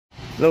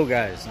Hello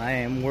guys, I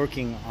am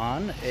working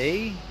on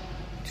a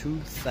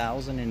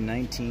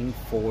 2019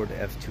 Ford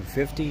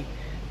F250.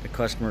 The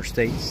customer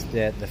states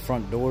that the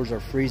front doors are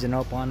freezing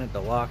up on it, the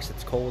locks,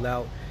 it's cold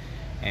out,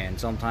 and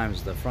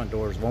sometimes the front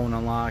doors won't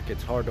unlock.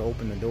 It's hard to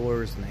open the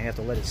doors and they have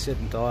to let it sit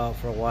and thaw out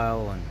for a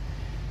while. And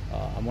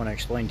I want to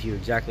explain to you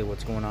exactly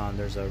what's going on.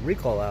 There's a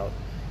recall out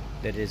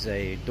that is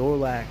a door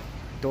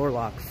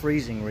lock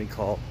freezing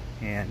recall,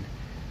 and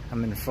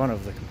I'm in front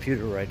of the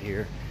computer right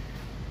here.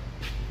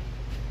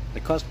 The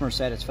customer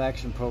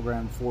satisfaction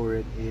program for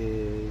it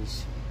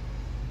is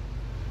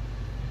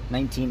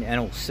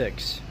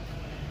 19N06,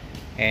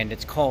 and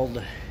it's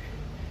called,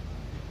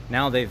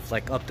 now they've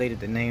like updated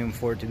the name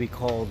for it to be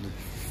called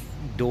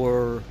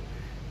door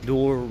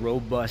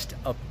robust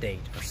update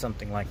or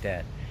something like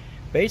that.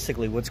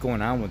 Basically what's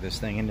going on with this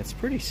thing, and it's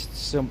pretty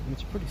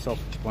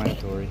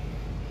self-explanatory.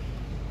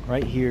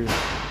 Right here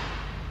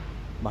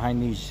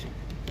behind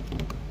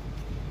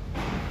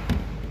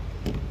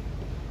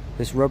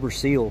this rubber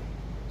seal,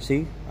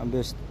 see,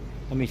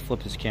 let me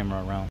flip this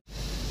camera around.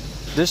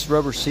 This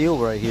rubber seal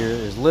right here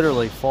is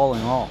literally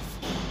falling off.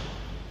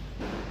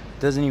 It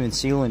doesn't even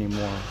seal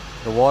anymore.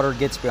 The water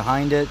gets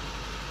behind it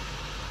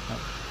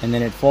and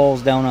then it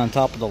falls down on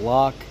top of the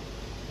lock.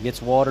 It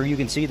gets water. You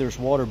can see there's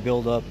water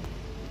buildup.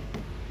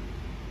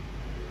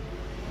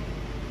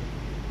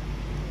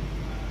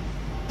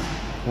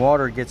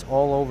 Water gets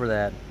all over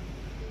that.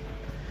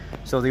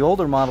 So the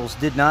older models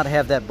did not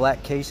have that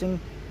black casing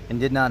and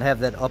did not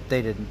have that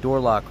updated door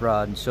lock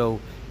rod. And so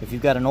if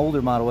you've got an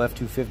older model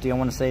F250, I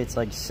want to say it's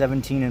like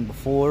 17 and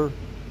before,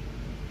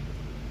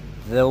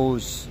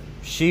 those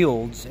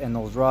shields and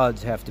those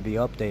rods have to be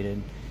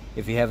updated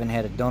if you haven't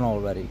had it done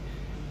already.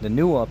 The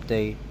new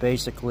update,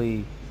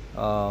 basically,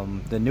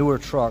 the newer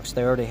trucks,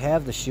 they already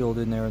have the shield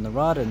in there and the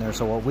rod in there.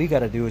 So what we got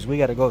to do is we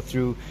got to go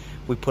through,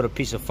 we put a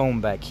piece of foam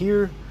back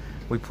here,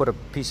 we put a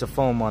piece of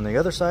foam on the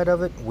other side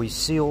of it, we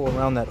seal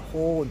around that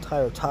whole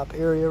entire top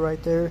area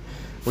right there.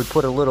 We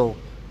put a little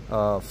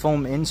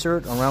foam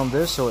insert around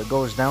this so it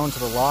goes down to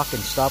the lock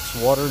and stops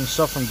water and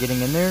stuff from getting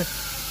in there.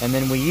 And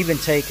then we even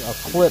take a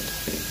clip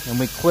and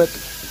we clip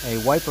a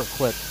wiper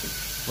clip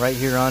right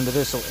here onto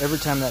this, so every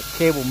time that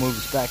cable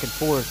moves back and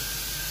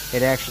forth,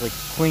 it actually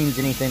cleans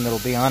anything that'll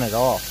be on it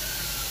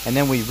off. And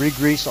then we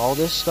re-grease all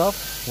this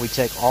stuff. We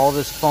take all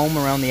this foam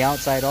around the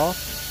outside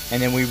off,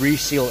 and then we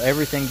reseal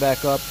everything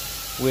back up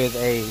with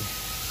a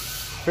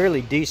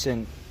fairly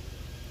decent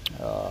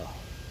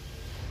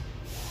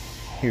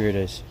here it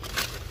is.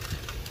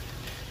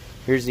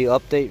 Here's the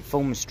update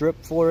foam strip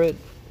for it.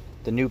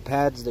 The new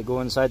pads that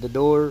go inside the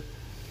door.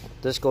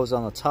 This goes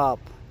on the top.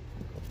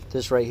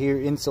 This right here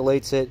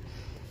insulates it.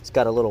 It's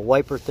got a little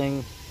wiper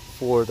thing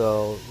for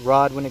the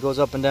rod when it goes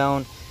up and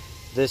down.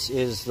 This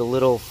is the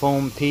little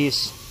foam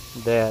piece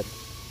that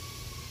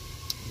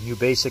you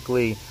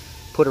basically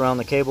put around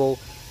the cable,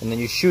 and then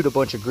you shoot a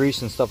bunch of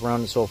grease and stuff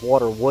around it, so if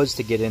water was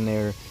to get in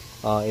there,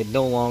 it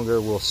no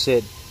longer will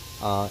sit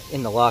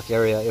in the lock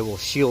area. It will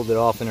shield it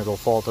off and it'll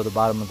fall to the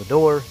bottom of the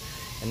door.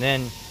 And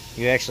then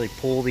you actually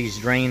pull these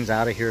drains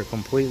out of here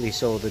completely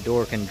so the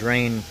door can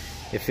drain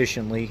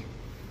efficiently.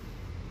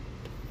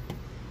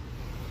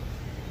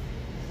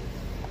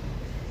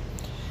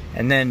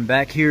 And then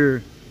back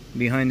here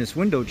behind this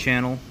window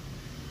channel,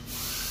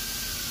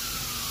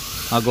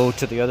 I'll go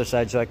to the other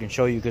side so I can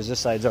show you, because this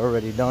side's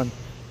already done.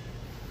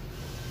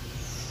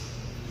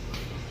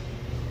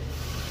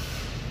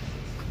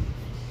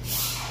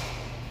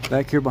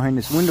 Back here behind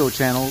this window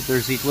channel,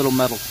 there's these little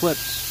metal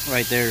clips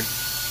right there.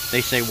 They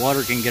say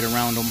water can get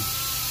around them.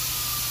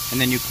 And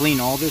then you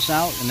clean all this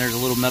out, and there's a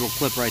little metal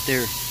clip right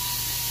there.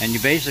 And you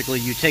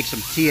take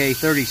some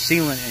TA30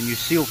 sealant and you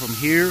seal from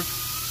here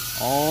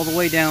all the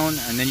way down,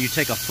 and then you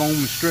take a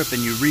foam strip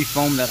and you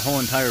re-foam that whole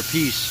entire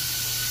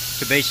piece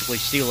to basically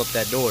seal up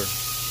that door.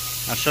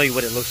 I'll show you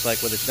what it looks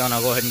like when it's done.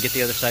 I'll go ahead and get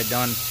the other side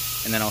done,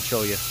 and then I'll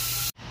show you.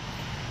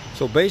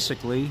 So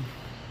basically,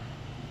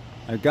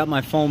 I've got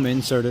my foam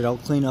inserted. I'll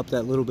clean up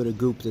that little bit of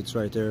goop that's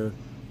right there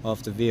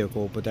off the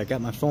vehicle, but I got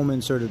my foam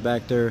inserted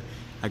back there.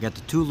 I got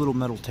the two little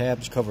metal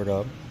tabs covered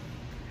up.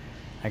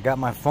 I got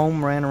my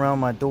foam ran around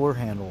my door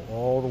handle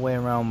all the way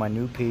around my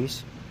new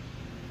piece.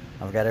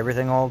 I've got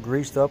everything all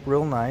greased up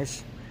real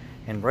nice.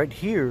 And right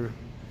here,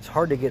 it's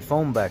hard to get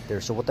foam back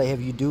there, so what they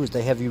have you do is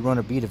they have you run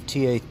a bead of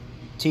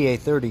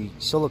TA30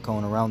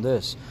 silicone around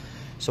this.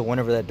 So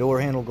whenever that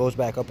door handle goes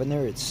back up in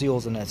there, it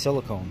seals in that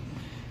silicone.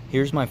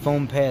 Here's my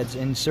foam pads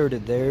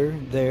inserted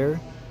there,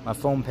 my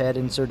foam pad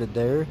inserted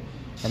there,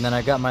 and then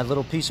I got my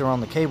little piece around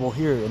the cable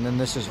here, and then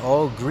this is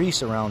all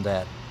grease around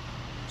that.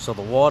 So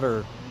the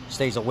water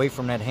stays away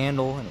from that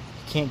handle, and it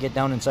can't get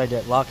down inside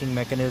that locking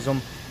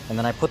mechanism. And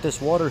then I put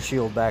this water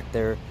shield back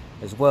there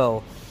as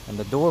well, and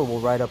the door will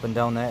ride up and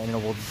down that, and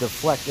it will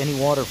deflect any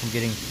water from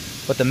getting.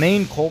 But the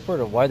main culprit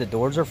of why the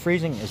doors are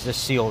freezing is this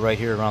seal right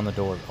here around the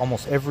door.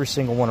 Almost every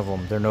single one of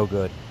them, they're no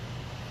good.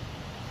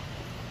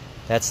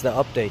 That's the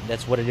update.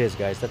 That's what it is,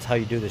 guys. That's how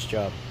you do this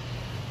job.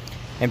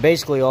 And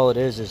basically all it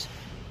is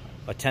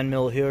a 10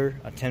 mil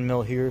here, a 10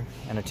 mil here,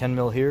 and a 10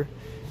 mil here.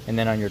 And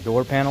then on your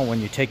door panel,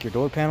 when you take your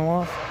door panel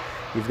off,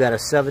 You've got a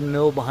 7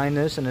 mil behind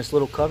this and this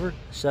little cover,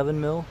 7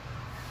 mil,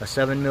 a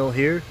 7 mil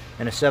here,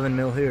 and a 7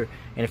 mil here.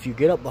 And if you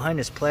get up behind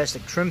this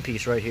plastic trim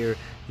piece right here,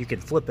 you can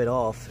flip it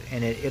off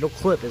and it'll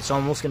clip. It's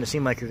almost going to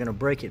seem like you're going to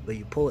break it, but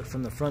you pull it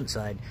from the front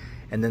side,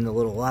 and then the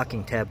little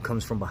locking tab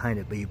comes from behind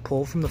it. But you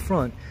pull from the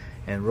front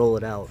and roll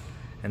it out.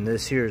 And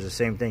this here is the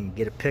same thing. You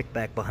get a pick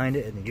back behind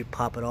it and then you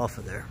pop it off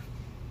of there.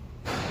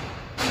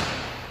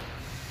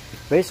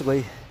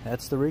 Basically,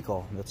 that's the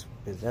recall.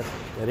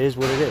 That is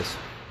what it is.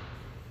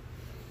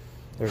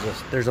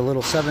 There's a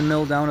little 7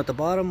 mil down at the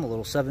bottom, a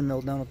little 7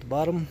 mil down at the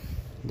bottom.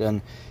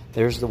 Then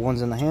there's the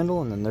ones in the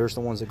handle, and then there's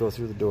the ones that go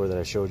through the door that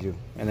I showed you.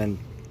 And then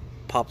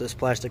pop this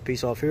plastic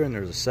piece off here, and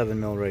there's a 7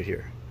 mil right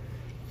here.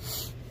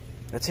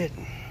 That's it.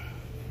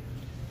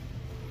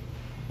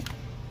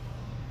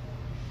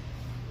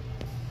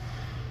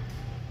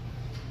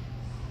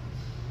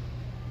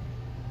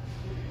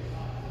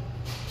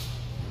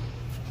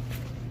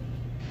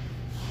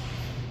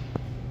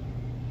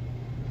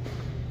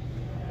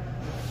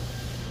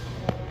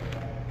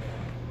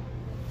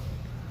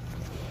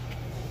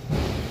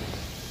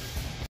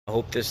 I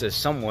hope this has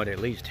somewhat at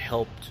least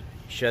helped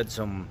shed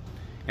some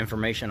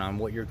information on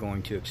what you're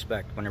going to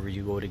expect whenever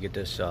you go to get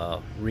this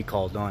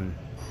recall done.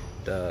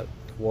 The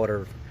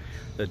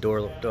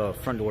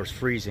front door is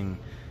freezing.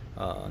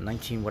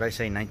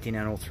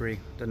 1903.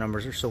 The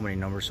numbers, there's so many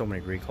numbers, so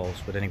many recalls.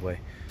 But anyway,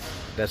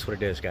 that's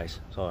what it is, guys.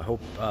 So I hope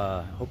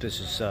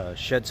this has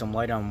shed some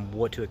light on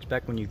what to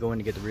expect when you go in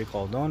to get the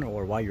recall done,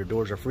 or why your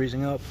doors are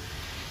freezing up.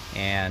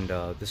 And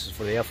this is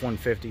for the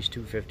F150s,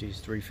 250s,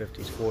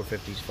 350s,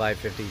 450s,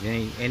 550s,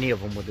 any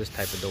of them with this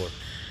type of door.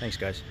 Thanks,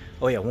 guys.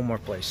 Oh yeah, one more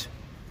place.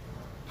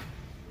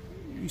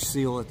 You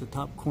seal at the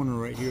top corner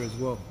right here as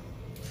well.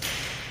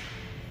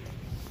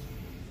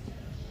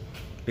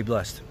 Be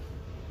blessed.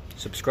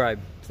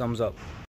 Subscribe. Thumbs up.